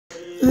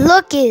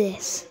Look at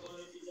this.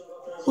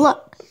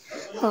 Look.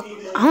 Look.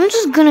 I'm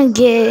just gonna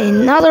get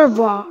another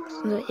box.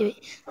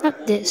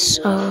 Not this.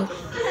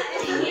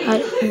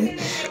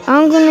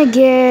 I'm gonna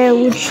get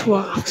which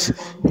box?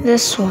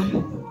 This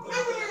one.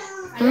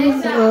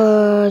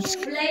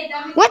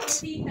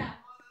 What?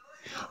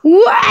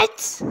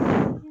 What?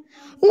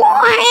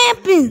 What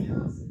happened?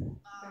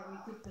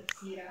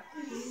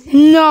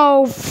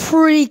 No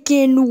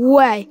freaking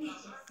way.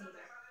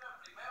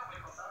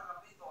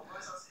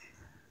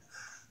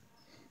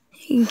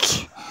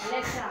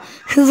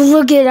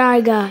 Look at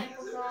I got.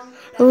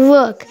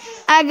 Look,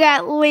 I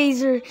got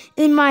laser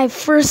in my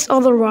first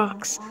other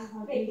rocks.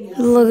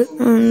 Look,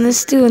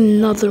 let's do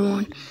another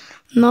one.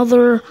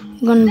 Another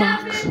gun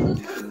box.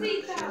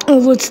 Oh,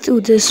 let's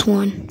do this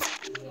one.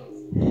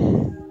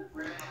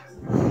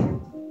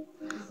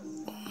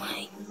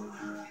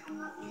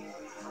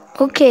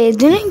 Okay, it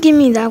didn't give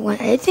me that one.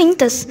 I think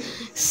the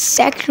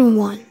second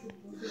one.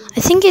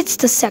 I think it's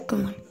the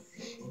second one.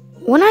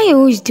 When I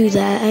always do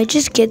that, I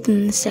just get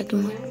in the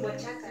second one.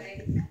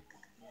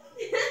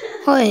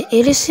 Oh,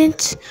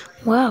 innocent?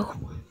 Wow.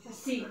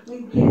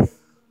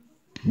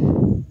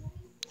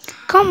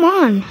 Come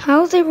on,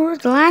 how they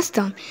worked last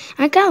time?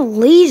 I got a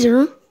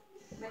laser.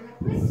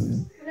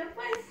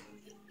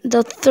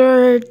 The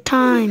third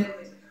time.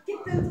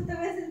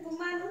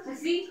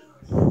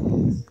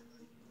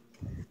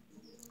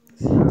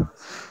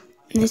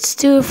 Let's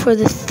do it for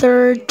the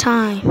third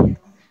time.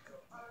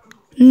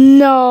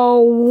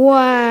 No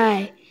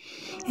way.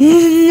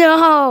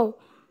 No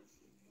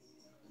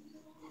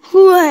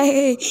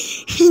way.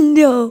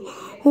 No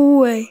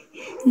way.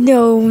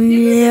 No,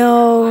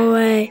 no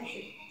way.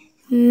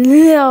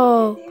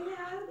 No.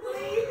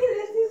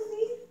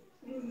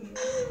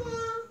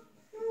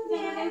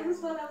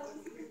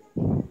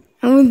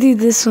 I'm gonna do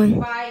this one.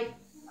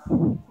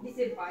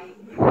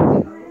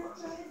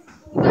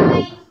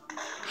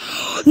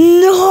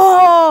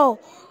 No.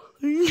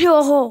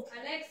 No.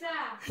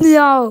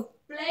 No.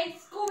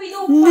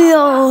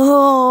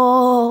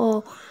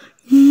 No.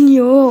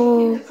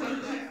 No.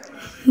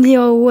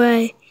 No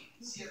way.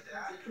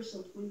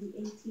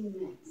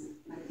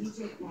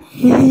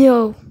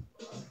 No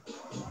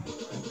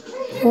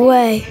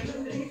way.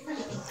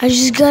 I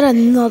just got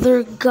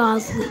another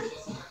godly.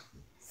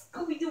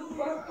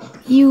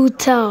 You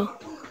tell.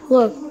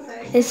 Look,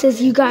 it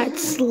says you got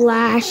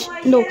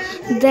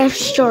Death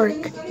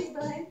Shark.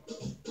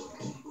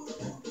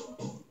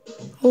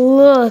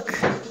 Look.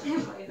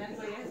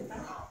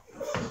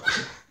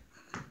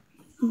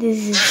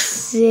 This is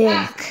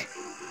sick.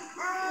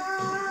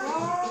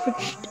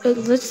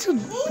 Let's do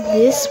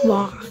this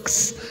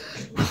box.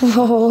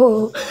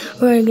 Oh,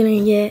 we're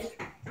gonna get.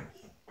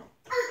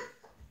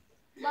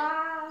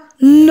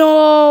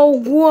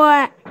 No,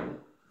 what?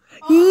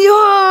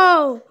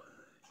 No!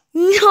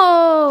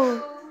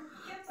 No!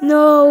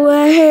 No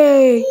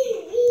way!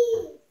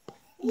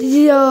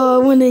 Yo, I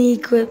want to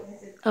equip.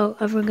 Oh,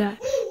 I forgot.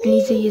 I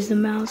need to use the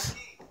mouse.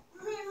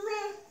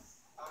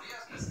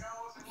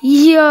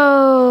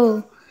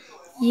 Yo!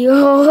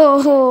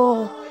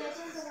 Yo!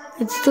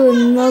 Let's do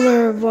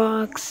another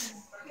box.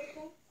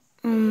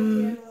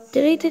 Did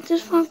I do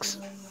this box?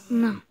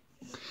 No.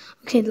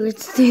 Okay,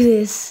 let's do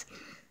this.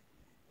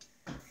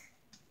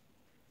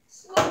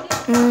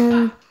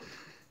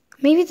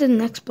 Maybe the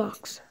next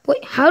box.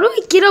 Wait, how do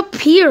I get up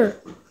here?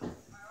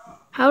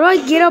 How do I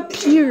get up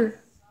here?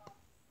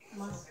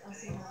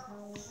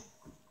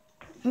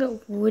 I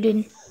got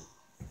wooden.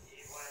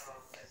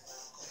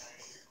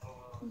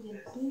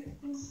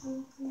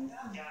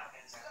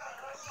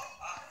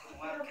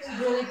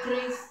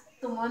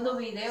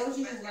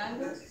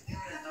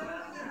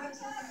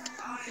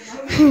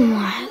 Oh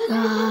my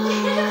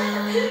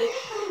god.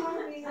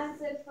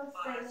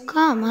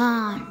 Come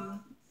on.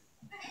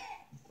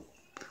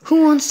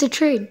 Who wants to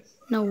trade?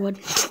 No wood.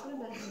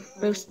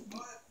 Roast.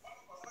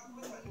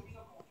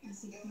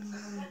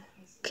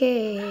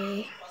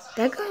 Okay.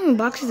 That guy in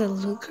box is a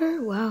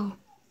looker? Wow.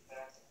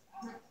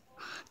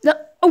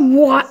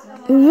 What?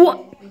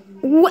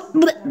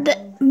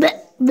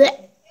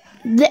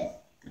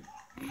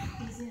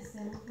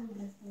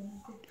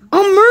 A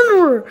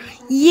murderer!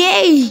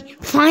 Yay!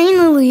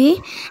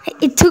 Finally!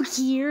 It took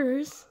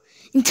years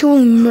until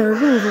a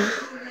murderer.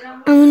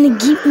 I'm gonna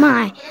keep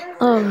my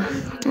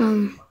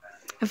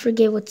I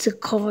forget what's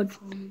it called.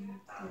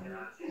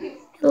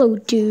 Hello,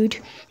 dude.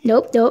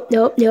 Nope. No!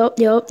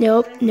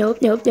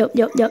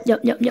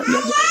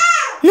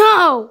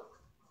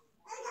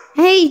 I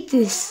hate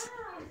this.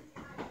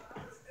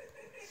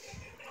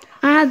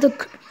 I have the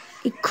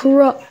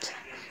corrupt.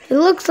 It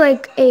looks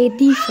like a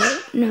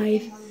default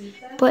knife,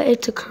 but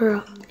it's a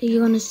corrupt.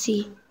 You're gonna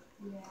see.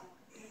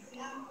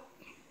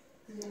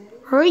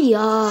 Hurry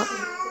up.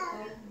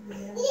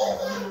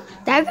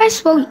 That guy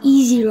spelled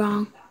easy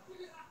wrong.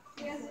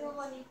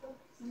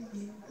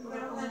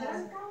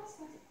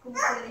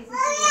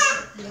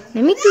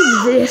 Let me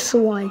do this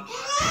one.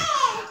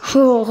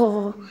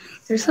 Oh,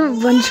 there's a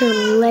bunch of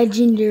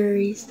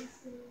legendaries.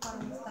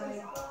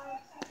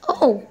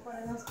 Oh,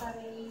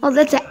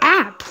 that's an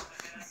app.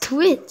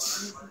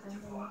 Twitch.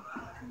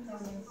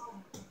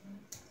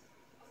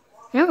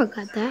 Never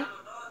got that.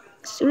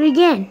 Let's do it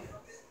again.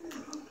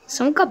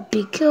 Someone got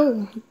big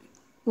kill.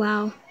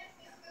 Wow.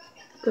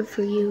 Good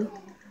for you.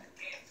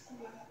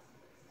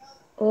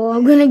 Oh,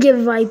 I'm gonna get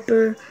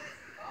Viper.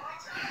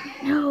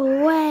 No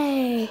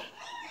way.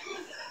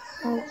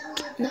 Oh,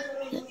 no.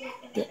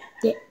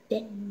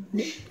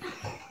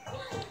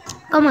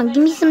 Come on,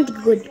 give me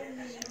something good.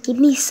 Give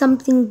me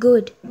something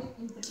good.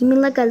 Give me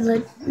like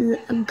a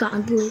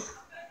godly.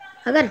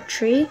 I got a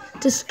tree.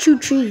 There's 2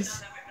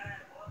 trees.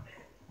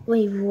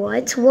 Wait,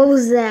 what? What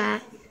was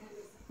that?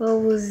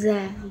 What was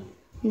that?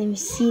 Let me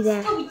see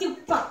that.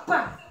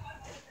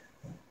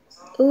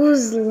 It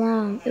was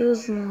long. It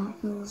was long.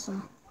 It was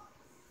long.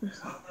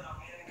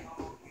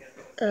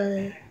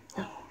 No.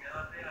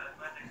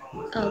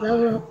 Oh, that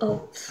was.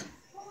 Oh.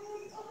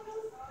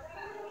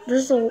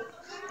 There's a.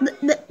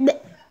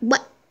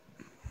 What?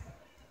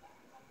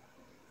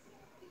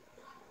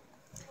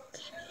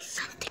 Give me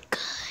something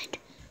good.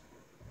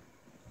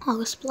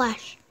 Oh, a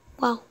splash.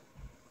 Wow.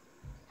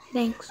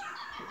 Thanks.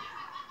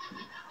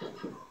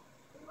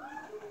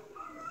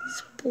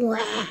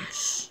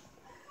 Splash.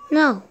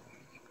 No.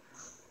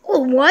 Oh,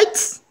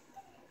 what?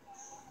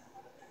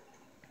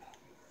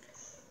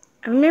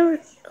 I've never.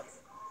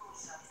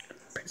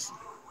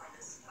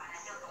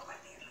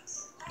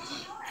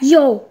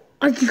 Yo,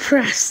 I can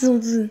crash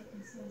something.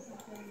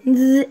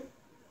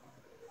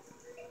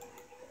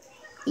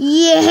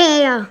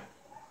 Yeah.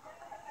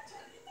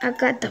 I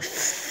got the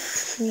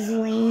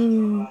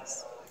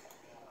flames.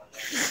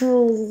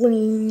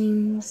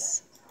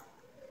 Flames.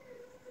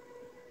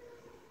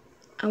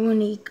 I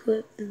want to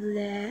equip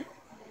that.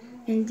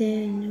 And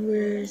then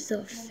where's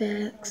the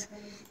effects?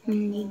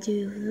 And you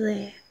do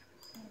that.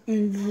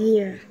 And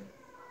there.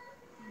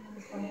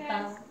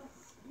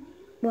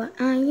 What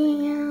I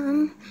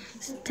am.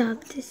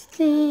 Stop this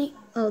thing.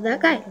 Oh,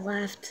 that guy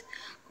left.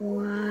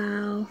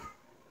 Wow.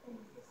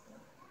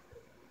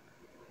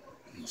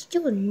 Let's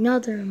do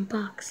another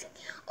unboxing.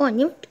 Oh, I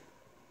knew.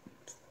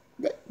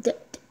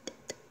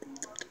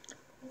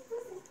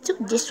 Do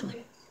this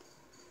one.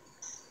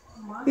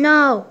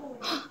 No.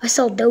 I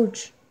saw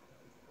Doge.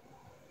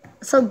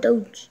 I saw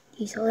Doge.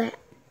 You saw that?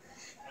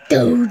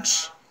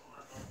 Doge.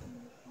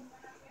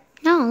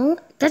 No,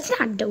 that's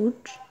not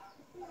Doge.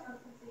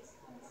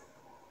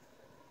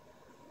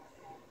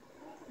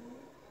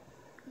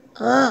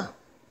 Oh.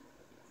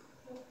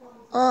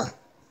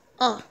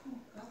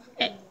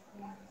 Hey.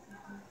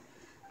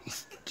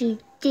 Let's do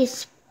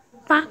this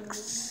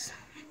box.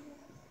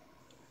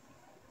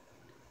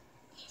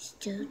 Let's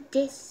do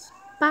this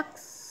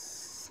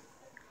box.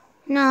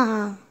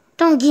 No,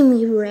 don't give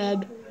me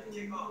red.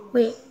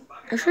 Wait,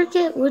 I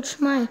forget which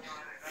my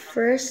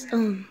first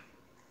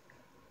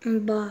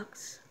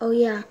unbox. Oh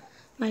yeah,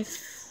 my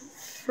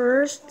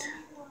first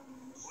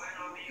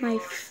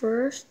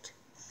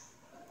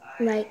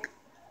like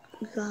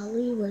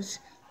golly was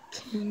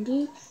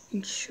candy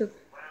and sugar.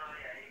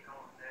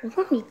 What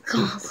about me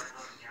golly?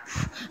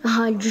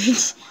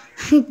 100.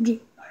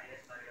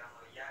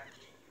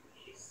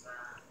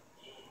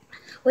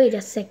 Wait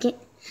a second.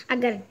 I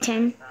got a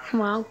 10.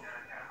 Wow.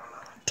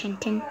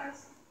 10.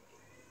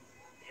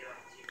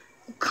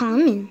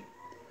 Common.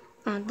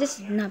 Oh, this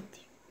is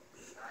nothing.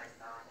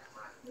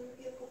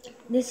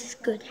 This is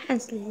good.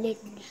 Has lit.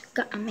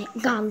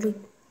 Golly.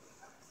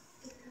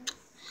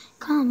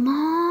 Come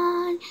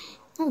on.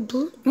 Oh,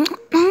 blue.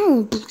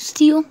 Oh, blue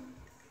steel.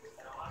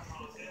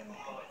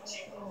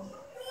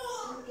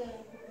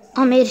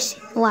 Oh,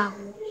 medicine. Wow.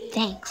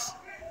 Thanks.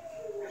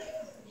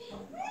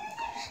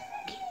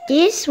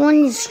 This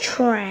one is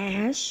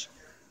trash.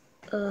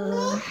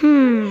 Let's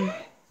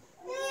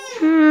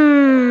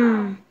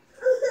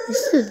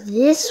do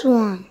this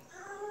one.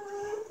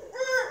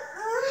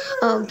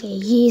 Okay,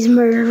 he's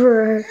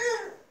murderer.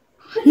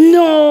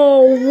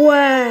 No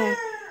way.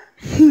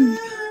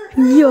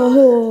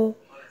 Yo.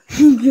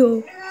 We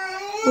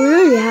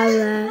already have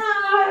that.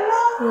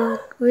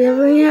 Look, we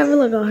already have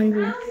like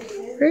 100.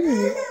 Where is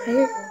it?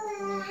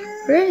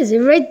 Where is it?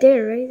 Right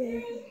there.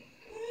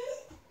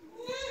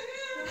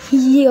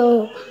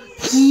 Yo,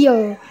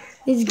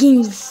 this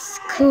game is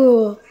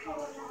cool.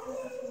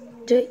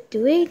 Do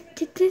I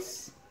did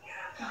this?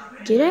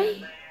 Did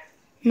I?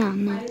 No,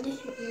 not did.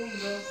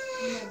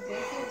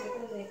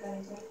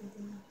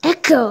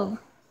 Echo.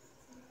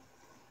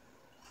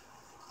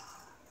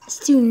 Let's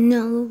do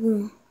another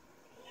one.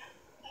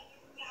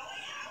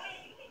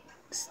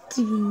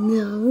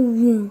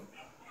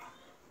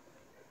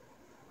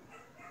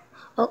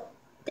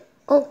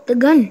 Oh, the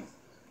gun.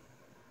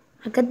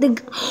 I got the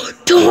gun.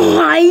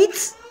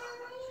 Tights.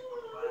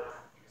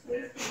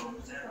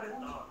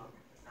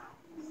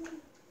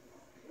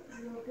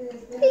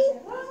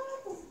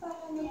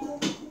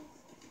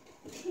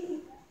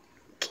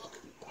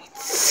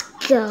 Let's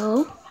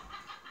go.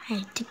 I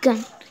have the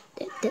gun.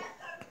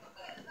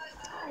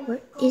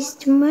 What is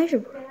the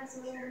measure?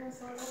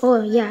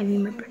 Oh yeah, I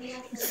remember.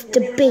 It's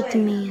the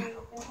Bacon Man.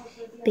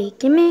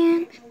 Bacon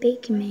Man.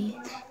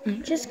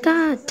 I just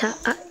got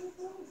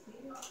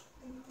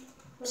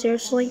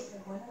Seriously?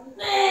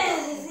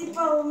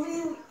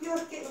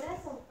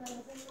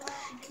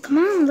 Come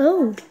on,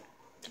 load.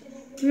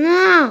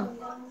 No.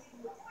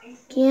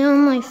 Get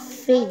on my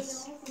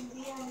face.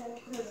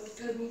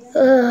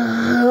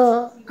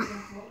 Ugh.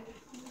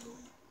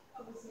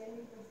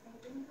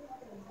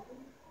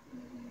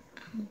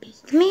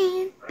 Big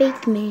man,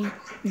 big man.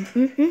 Big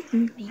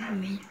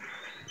man.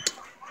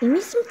 Give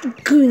me some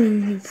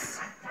goodies.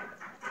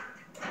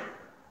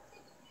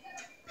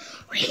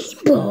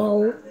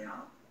 Rainbow.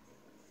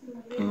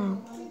 Oh.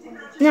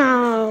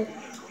 No.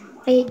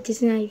 I hate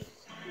this knife.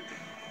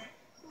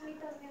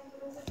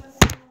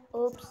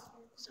 Oops.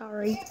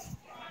 Sorry.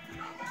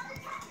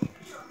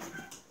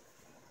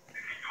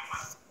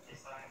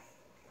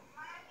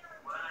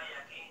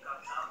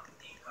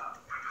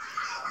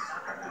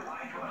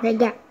 I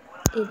got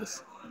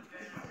this.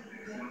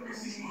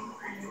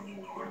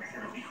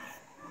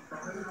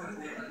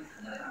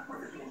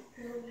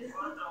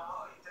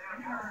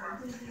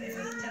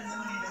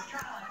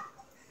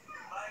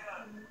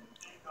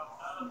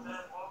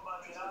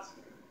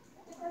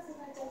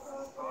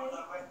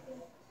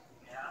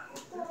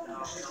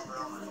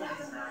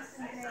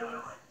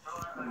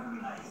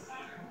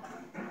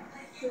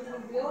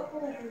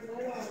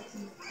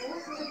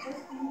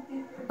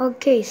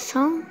 Okay,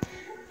 someone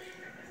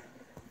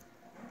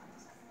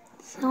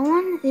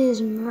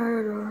is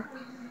murderer.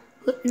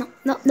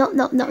 No.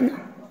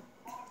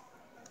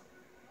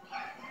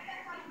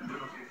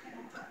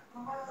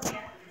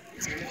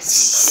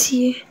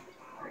 See.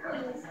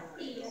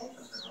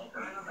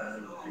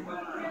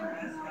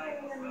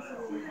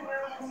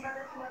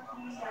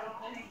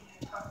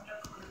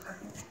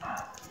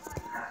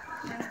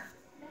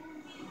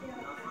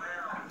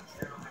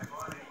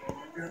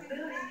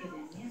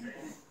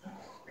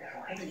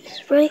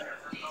 Spray.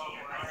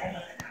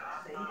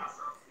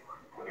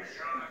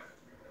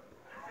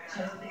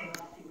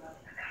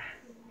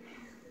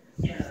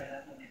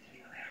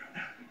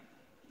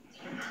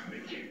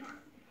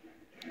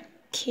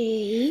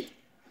 Okay.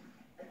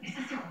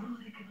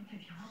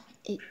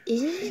 It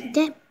isn't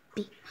that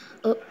big.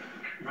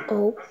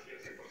 Oh.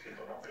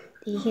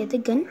 Did you hear the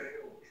gun?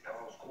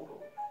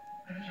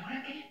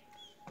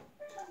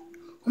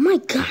 Oh my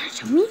gosh,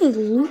 how many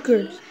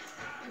lookers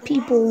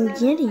people are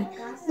getting?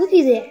 Look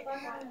at that.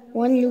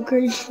 One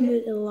looker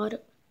with a lot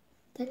of.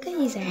 That guy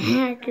is a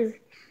hacker.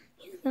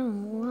 He's got a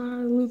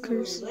lot of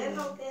lookers.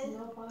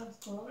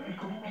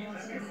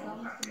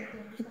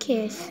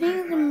 Okay, I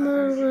think the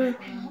murderer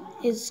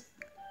is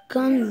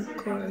gun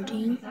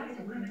guarding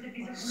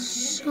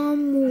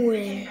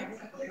somewhere.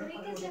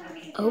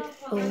 Oh.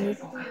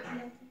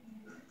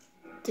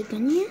 The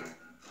gun here?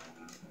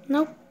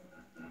 Nope.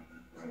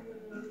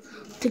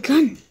 The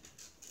gun.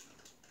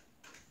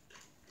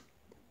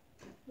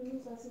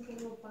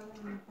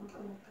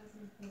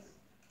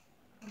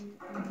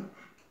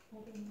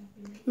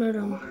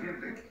 Murder.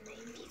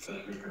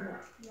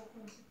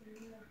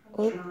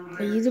 Oh,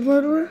 are you the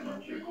murderer?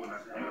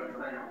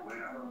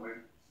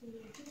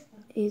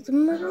 Are you the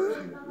murderer?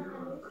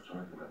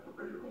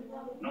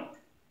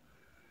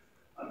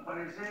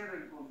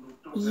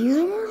 Are you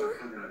the murderer?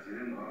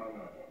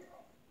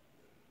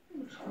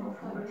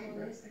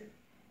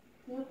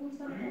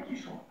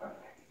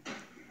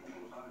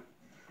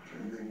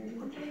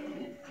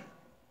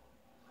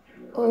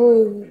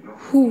 Oh,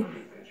 who?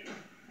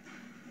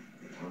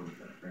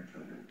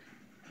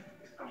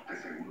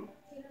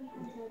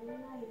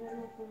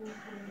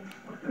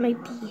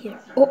 Might be here.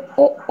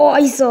 Oh,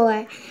 I saw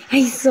it.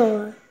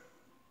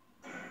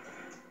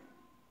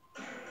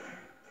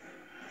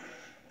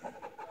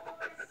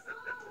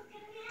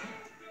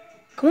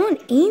 Come on,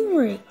 aim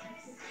right.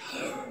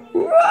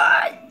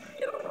 Run!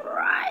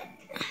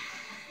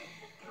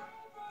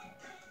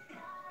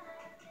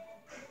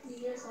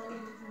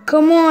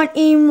 Come on,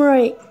 aim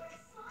right.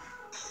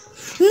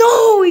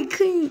 No, we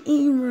couldn't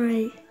aim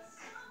right.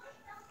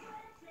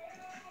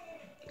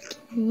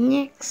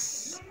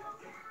 Next.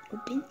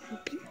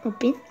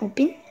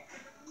 Open.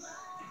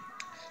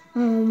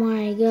 Oh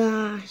my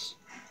gosh.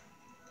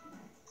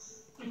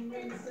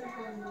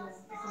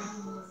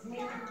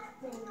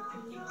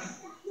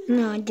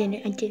 No, I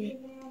didn't.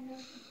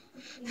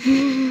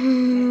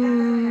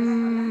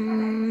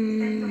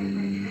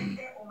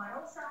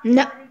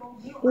 No.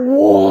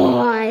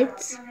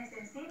 What?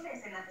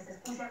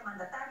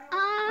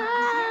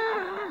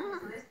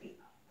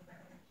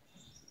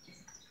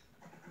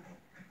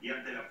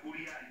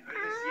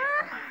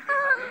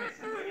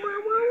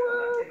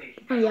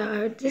 Oh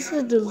yeah, this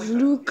is the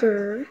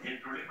looker.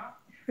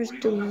 Where's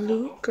the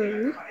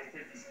looker?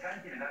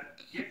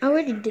 I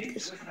already did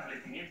this.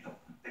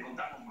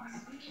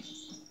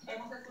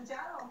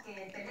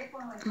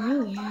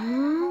 Oh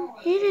yeah,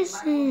 it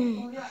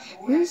isn't.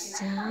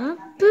 Stop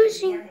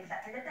pushing.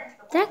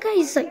 That guy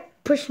is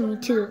like pushing me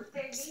too.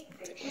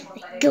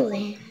 Like, go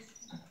there.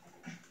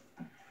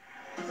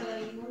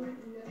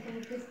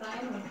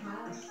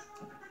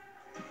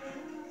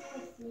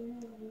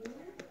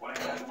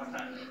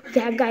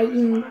 That guy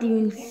didn't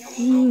even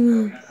see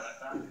me.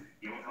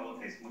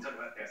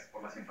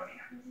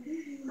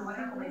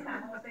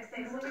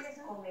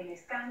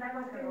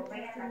 escándalo que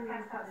rodea la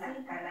Casa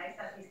Blanca. La ex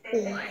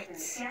asistente What?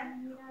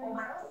 presidencial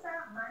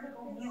Omarosa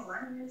Manigault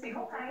Newman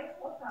dejó caer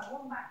otra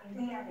bomba el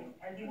día de hoy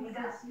al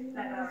divulgar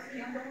la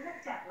grabación de una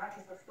charla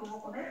que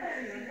sostuvo con el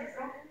presidente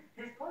Trump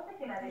después de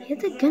que la He had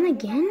the gun despidieran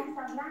de la again?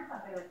 Casa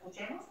Blanca. Pero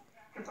escuchemos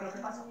qué fue lo que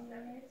pasó.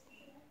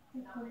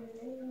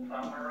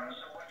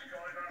 Omarosa, what's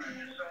going on? I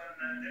just saw on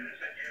the news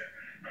that you're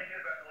thinking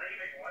about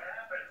leaving. What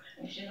happened?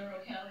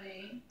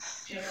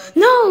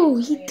 No,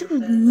 he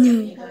told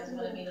me. No,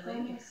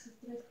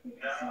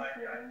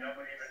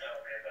 nobody even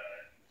told me about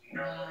it.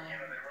 No, they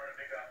run a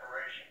big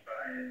operation, but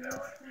I didn't know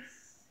it.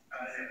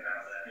 I didn't know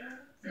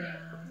that.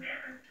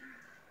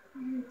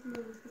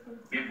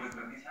 Bien, pues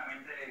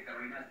precisamente,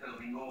 Carolina, este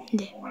domingo,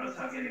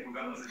 Omarosa había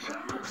divulgado el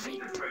programa Press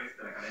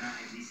de la cadena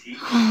NBC.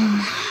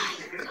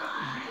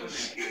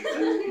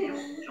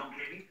 John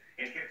Kelly,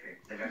 el jefe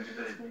del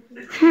gabinete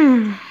de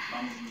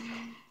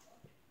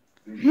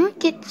I'll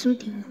get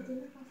something.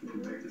 If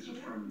we make this a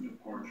permanent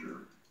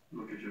departure,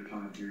 look at your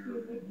time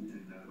here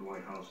in the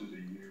White House as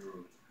a year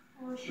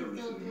of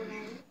service to the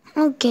nation.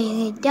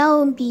 Okay, that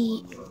will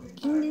be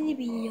in the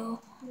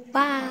video.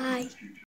 Bye.